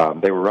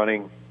 They were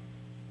running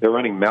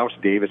Mouse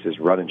Davis's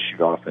run-and-shoot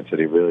offense that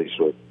he really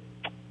sort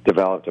of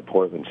developed at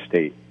Portland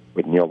State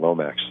with Neil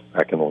Lomax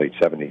back in the late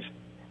 70s.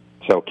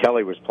 So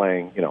Kelly was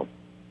playing, he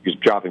was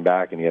dropping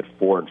back, and he had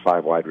 4 and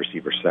 5 wide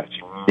receiver sets.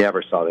 You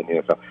never saw that in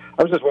the NFL.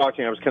 I was just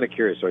watching. I was kind of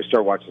curious, so I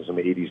started watching some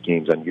 80s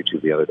games on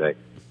YouTube the other day.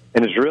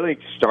 And it's really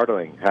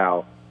startling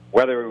how,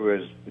 whether it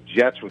was the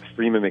Jets with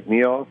Freeman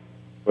McNeil,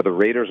 or the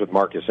Raiders with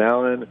Marcus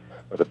Allen,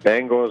 or the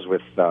Bengals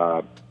with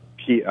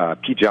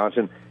Pete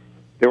Johnson,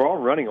 they were all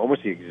running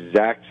almost the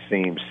exact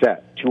same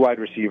set. 2 wide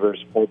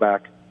receivers,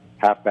 fullback,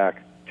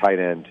 halfback, tight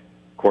end,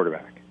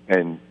 quarterback.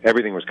 And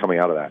everything was coming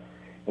out of that.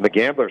 And the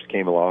Gamblers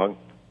came along,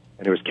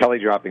 and it was Kelly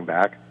dropping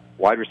back,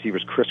 wide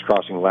receivers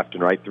crisscrossing left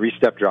and right,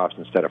 3-step drops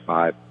instead of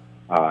 5,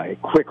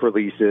 quick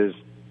releases,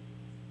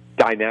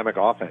 dynamic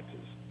offenses.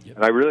 Yep.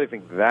 And I really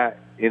think that,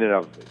 in and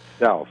of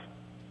itself,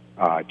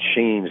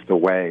 changed the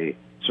way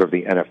sort of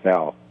the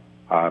NFL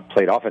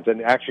played offense.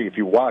 And actually, if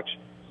you watch,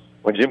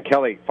 when Jim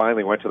Kelly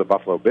finally went to the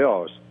Buffalo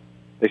Bills,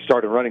 they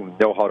started running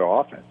no-huddle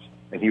offense,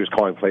 and he was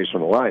calling plays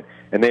from the line.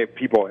 And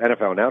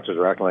NFL announcers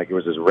were acting like it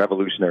was this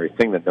revolutionary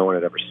thing that no one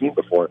had ever seen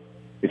before.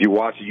 If you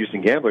watch the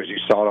Houston Gamblers, you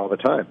saw it all the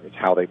time. It's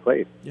how they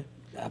played. Yeah,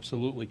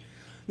 absolutely.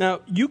 Now,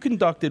 you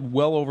conducted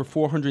well over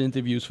 400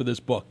 interviews for this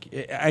book.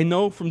 I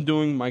know from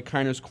doing my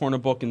Kindness Corner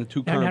book and the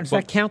 2 current books. Now, does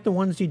that count the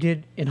ones you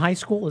did in high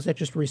school, or is that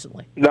just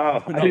recently?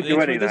 No, I didn't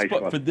do any in high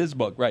school. For this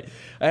book, right.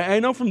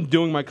 I know from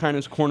doing my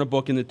Kindness Corner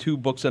book and the 2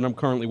 books that I'm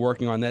currently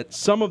working on that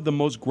some of the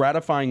most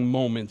gratifying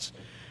moments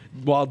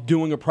while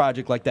doing a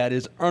project like that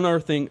is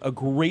unearthing a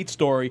great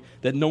story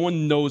that no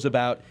one knows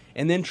about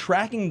and then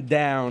tracking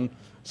down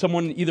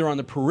someone either on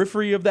the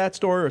periphery of that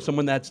story or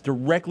someone that's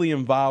directly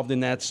involved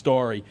in that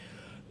story.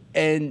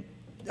 And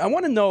I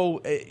want to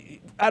know,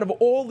 out of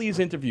all these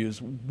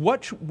interviews,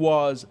 what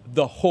was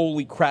the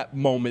holy crap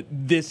moment?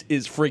 This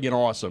is friggin'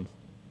 awesome.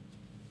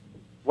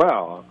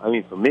 Well,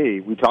 for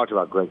me, we talked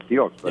about Greg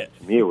Fields, but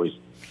to me it was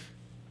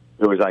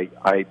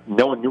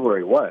no one knew where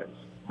he was.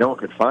 No one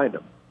could find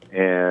him.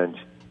 And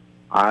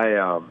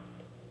I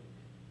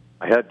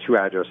had 2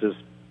 addresses.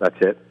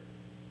 That's it.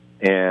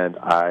 And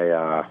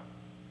I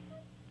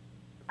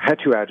had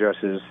 2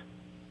 addresses,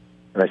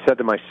 and I said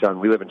to my son,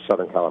 we live in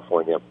Southern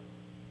California,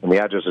 and the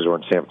addresses were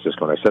in San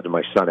Francisco, and I said to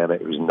my son,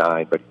 Emmett, who's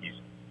 9, but he's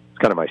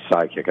kind of my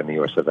sidekick in the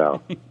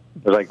USFL. I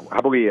was like, how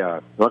about we you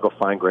want to go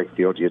find Greg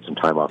Fields? He had some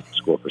time off from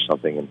school for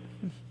something. And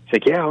he's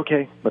like, yeah,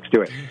 okay, let's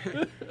do it.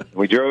 And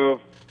we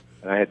drove,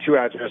 and I had 2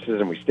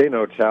 addresses, and we stayed in a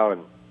hotel,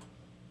 and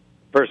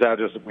first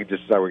address, we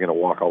just decided we were going to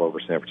walk all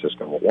over San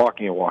Francisco. And we're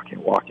walking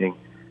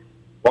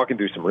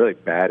through some really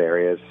bad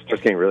areas. It's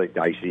just getting really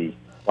dicey.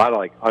 A lot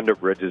of under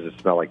bridges that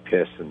smell like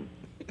piss, and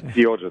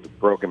fields with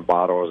broken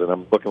bottles, and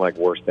I'm looking like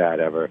worst dad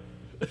ever.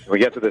 And we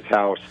get to this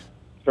house.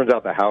 Turns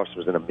out the house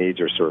was in a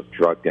major sort of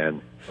drug den.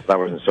 That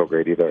wasn't so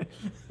great either.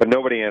 But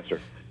nobody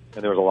answered,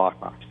 and there was a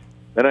lockbox.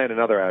 Then I had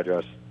another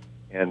address,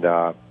 and it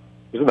was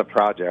in the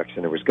projects,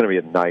 and it was going to be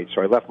at night,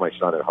 so I left my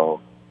son at home.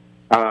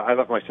 I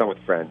left my son with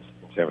friends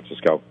in San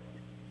Francisco.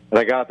 And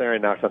I got there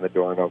and knocked on the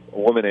door, and a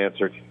woman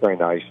answered. She's very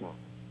nice. And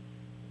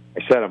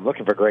I said, I'm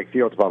looking for Greg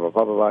Fields, blah, blah,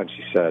 blah, blah, blah. And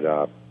she said,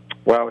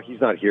 well, he's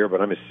not here, but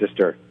I'm his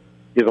sister.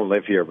 He doesn't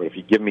live here, but if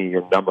you give me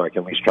your number, I can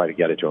at least try to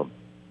get it to him.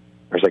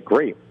 I was like,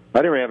 great. I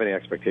didn't really have any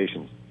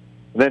expectations.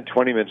 And then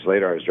 20 minutes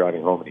later, I was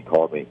driving home, and he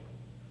called me.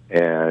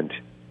 And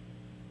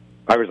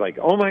I was like,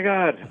 oh, my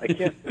God, I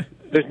can't.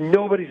 There's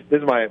nobody.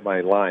 This is my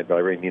line, but I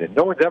really mean it.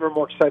 No one's ever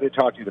more excited to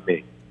talk to you than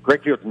me.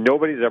 Greg Fields,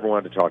 nobody's ever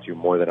wanted to talk to you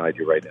more than I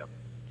do right now.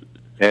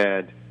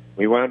 And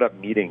We wound up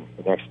meeting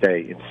the next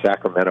day in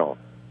Sacramento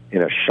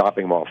in a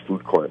shopping mall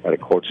food court at a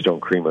Cold Stone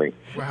Creamery.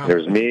 Wow. There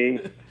was me,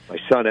 my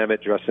son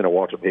Emmett dressed in a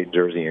Walter Payton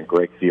jersey, and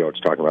Greg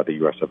Fields talking about the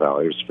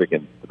USFL. It was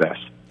freaking the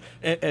best.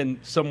 And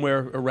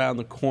somewhere around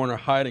the corner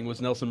hiding was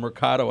Nelson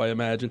Mercado, I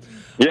imagine.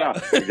 Yeah,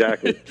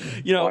 exactly.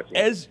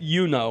 As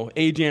you know,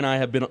 AJ and I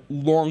have been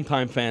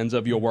longtime fans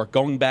of your work,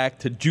 going back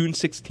to June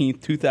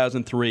 16th,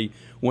 2003,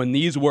 when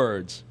these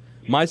words,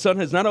 "My son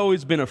has not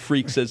always been a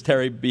freak," says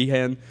Terry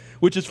Behan,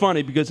 which is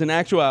funny because in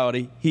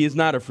actuality, he is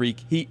not a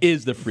freak. He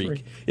is the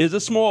freak. It is a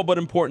small but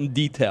important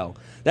detail.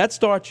 That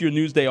starts your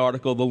Newsday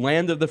article, "The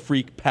Land of the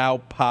Freak, Pow,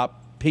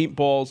 Pop,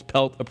 Paintballs,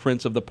 Pelt, a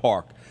Prince of the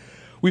Park."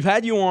 We've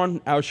had you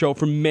on our show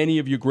for many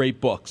of your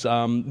great books.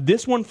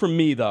 This one for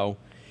me, though,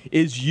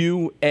 is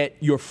you at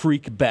your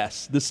freak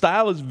best. The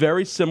style is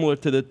very similar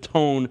to the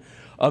tone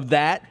of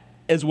that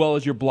as well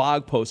as your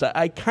blog posts.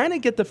 I kind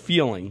of get the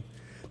feeling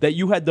that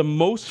you had the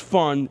most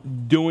fun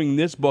doing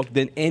this book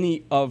than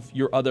any of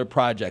your other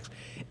projects.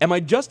 Am I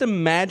just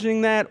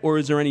imagining that, or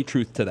is there any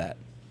truth to that?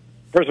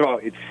 First of all,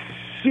 it's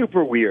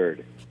super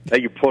weird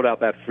that you pulled out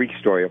that freak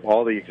story of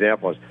all the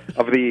examples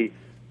of the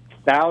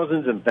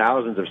thousands and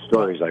thousands of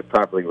stories I've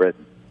probably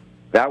written.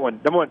 That one,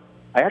 number one,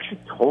 I actually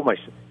told my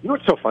son. You know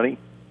what's so funny?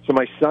 So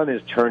my son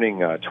is turning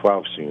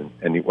 12 soon,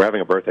 and we're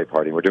having a birthday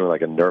party. We're doing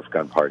like a Nerf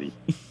gun party.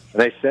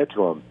 And I said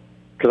to him,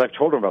 because I've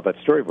told him about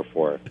that story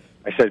before,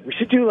 I said, we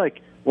should do like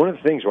one of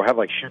the things we'll have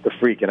like Shoot the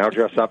Freak, and I'll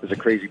dress up as a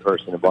crazy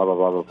person and blah, blah,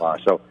 blah, blah, blah.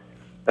 So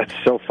that's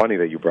so funny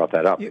that you brought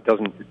that up. It's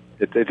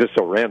just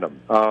so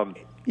random.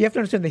 You have to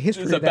understand the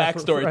history There's of that.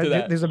 There's a backstory to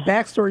that. There's a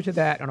backstory to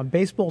that on a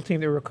baseball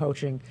team that we were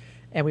coaching,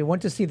 and we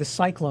went to see the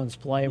Cyclones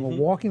play, and we're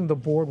walking the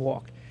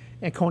boardwalk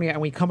in Coney Island,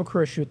 and we come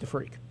across Shoot the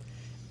Freak.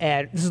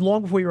 And this is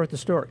long before you wrote the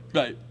story.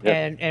 Right.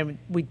 And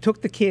we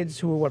took the kids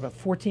who were, about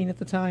 14 at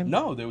the time?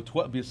 No, they were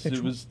 12. They're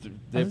 14.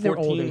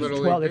 older.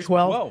 They're 12.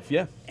 12,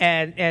 yeah.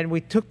 And we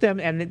took them,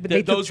 and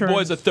they took those turns.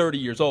 boys are 30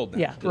 years old now.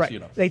 Yeah, just, right. You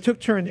know. They took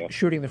turns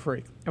shooting the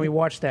freak, and we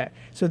watched that.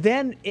 So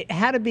then it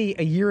had to be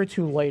a year or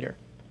two later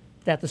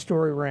that the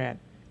story ran,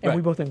 and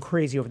we both went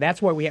crazy over it.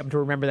 That's why we happen to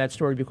remember that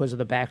story, because of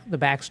the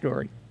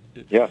backstory.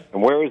 Yeah,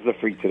 and where is the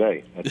freak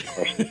today? That's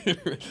the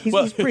question.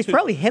 He's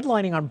probably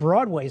headlining on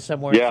Broadway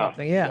somewhere or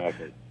something. Yeah.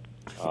 Exactly.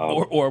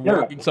 Or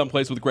working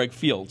someplace with Greg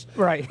Fields.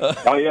 Right.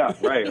 Oh, yeah,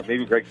 right. Or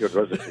maybe Greg Fields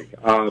was a freak.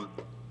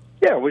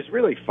 Yeah, it was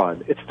really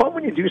fun. It's fun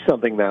when you do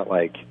something that,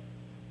 like,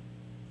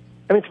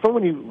 I mean, it's fun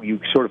when you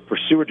sort of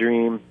pursue a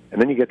dream,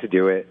 and then you get to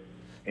do it,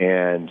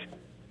 and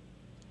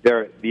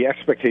the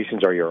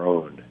expectations are your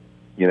own.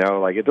 You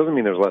know, like, it doesn't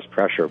mean there's less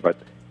pressure, but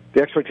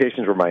the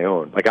expectations were my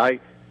own.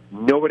 Like,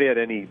 nobody had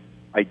any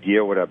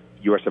idea what a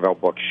USFL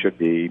book should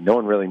be. No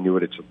one really knew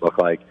what it should look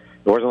like.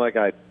 It wasn't like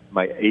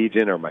my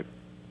agent or my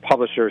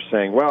publisher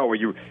saying, well,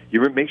 you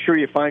make sure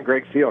you find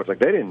Greg Fields. Like,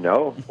 they didn't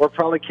know or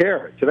probably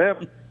care. To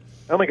them,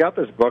 I only got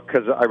this book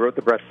because I wrote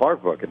the Brett Favre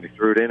book, and they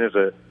threw it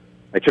in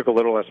I took a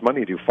little less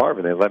money to do Favre,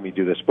 and they let me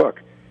do this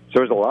book. So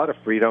there was a lot of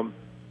freedom,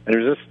 and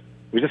it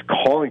was just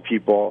calling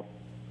people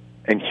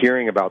and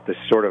hearing about this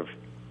sort of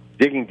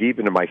digging deep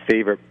into my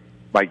favorite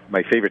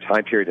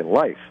time period in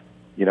life.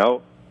 You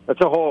know,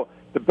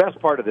 the best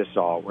part of this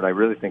all, when I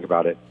really think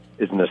about it,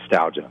 is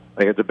nostalgia.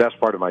 Like, the best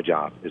part of my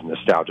job is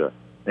nostalgia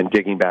and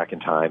digging back in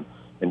time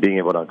and being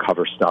able to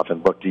uncover stuff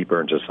and look deeper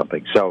into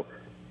something. So,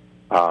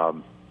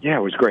 yeah,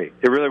 it was great.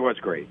 It really was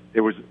great. It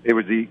was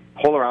the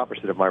polar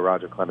opposite of my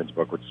Roger Clemens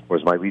book, which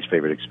was my least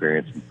favorite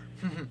experience.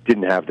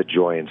 Didn't have the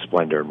joy and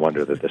splendor and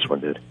wonder that this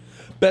one did.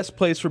 Best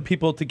place for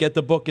people to get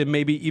the book and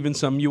maybe even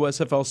some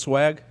USFL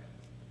swag?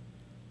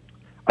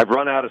 I've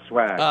run out of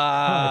swag.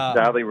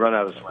 Sadly, run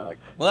out of swag.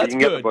 Well, that's you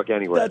can good. get the book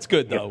anywhere. That's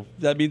good, though.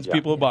 That means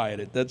people are buying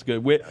it. That's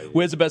good.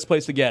 Where's the best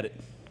place to get it?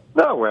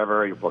 No,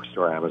 wherever, your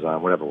bookstore,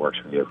 Amazon, whatever works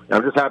for you.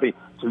 I'm just happy.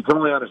 To be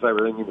totally honest, I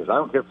really mean this. I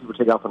don't care if people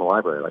take it out from the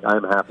library. Like,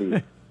 I'm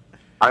happy.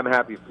 I'm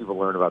happy if people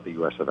learn about the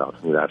USFL.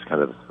 To me, that's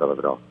kind of the stuff of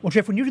it all. Well,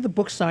 Jeff, when you do the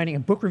book signing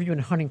and book review in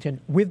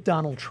Huntington with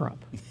Donald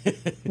Trump,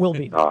 we'll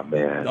be there. Oh,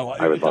 man. No,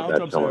 I would love Donald that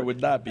Trump so much.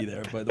 would not be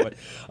there, by the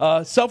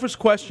way. Selfish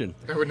question.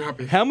 I would not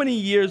be. How many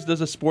years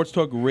does a sports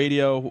talk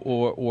radio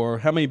or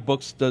how many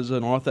books does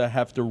an author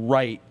have to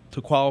write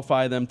to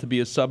qualify them to be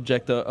a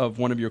subject of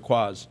one of your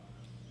quaz?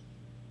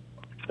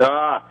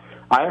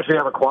 I actually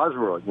have a quaz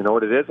rule. You know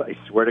what it is? I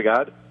swear to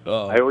God.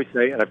 I always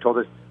say, and I've told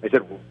this, I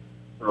said,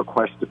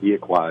 request to be a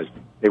quaz.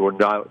 They will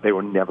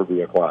never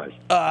be a quaz.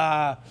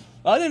 I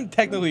didn't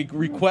technically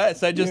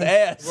request. I just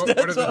asked. What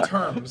are the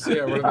terms?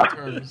 Yeah, what are the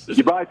terms?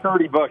 You buy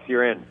 30 books,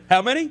 you're in.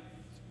 How many?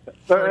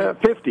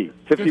 50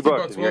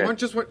 books. Well,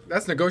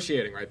 that's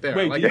negotiating right there.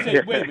 Wait, like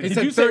did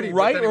you say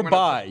write or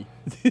buy?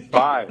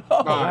 Buy.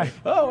 Buy.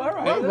 Oh, all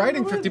right. Well,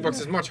 writing 50 books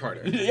is much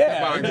harder.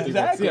 Yeah, than buying 50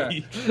 exactly.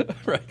 books.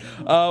 Yeah.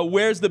 Right.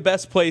 Where's the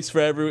best place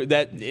for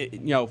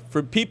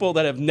for people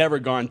that have never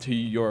gone to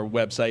your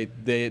website?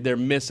 They're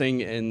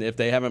missing, and if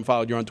they haven't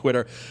followed you on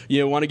Twitter,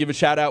 you want to give a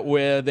shout out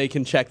where they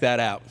can check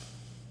that out.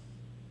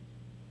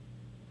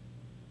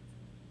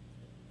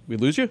 We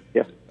lose you?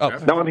 Yes. Oh.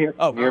 No, I'm here.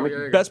 Oh, you hear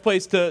me? best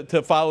place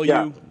to follow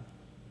you.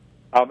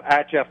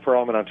 At Jeff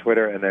Pearlman on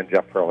Twitter, and then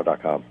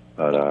JeffPearlman.com.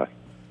 on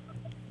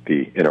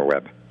the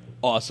interweb.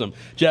 Awesome.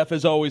 Jeff,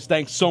 as always,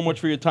 thanks so much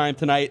for your time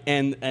tonight,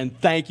 and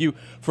thank you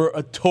for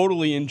a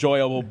totally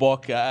enjoyable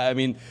book. I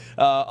mean,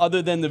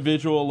 other than the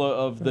visual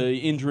of the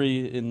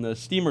injury in the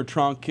steamer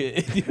trunk,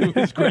 it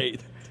was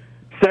great.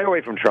 Stay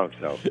away from trunks,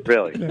 though.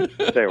 Really.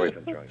 Stay away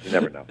from trunks. You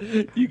never know.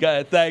 You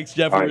got it. Thanks,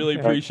 Jeff. I really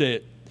appreciate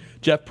it.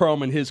 Jeff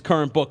Pearlman, his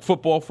current book,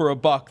 Football for a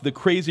Buck, The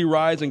Crazy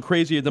Rise and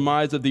Crazier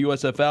Demise of the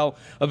USFL,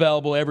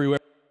 available everywhere.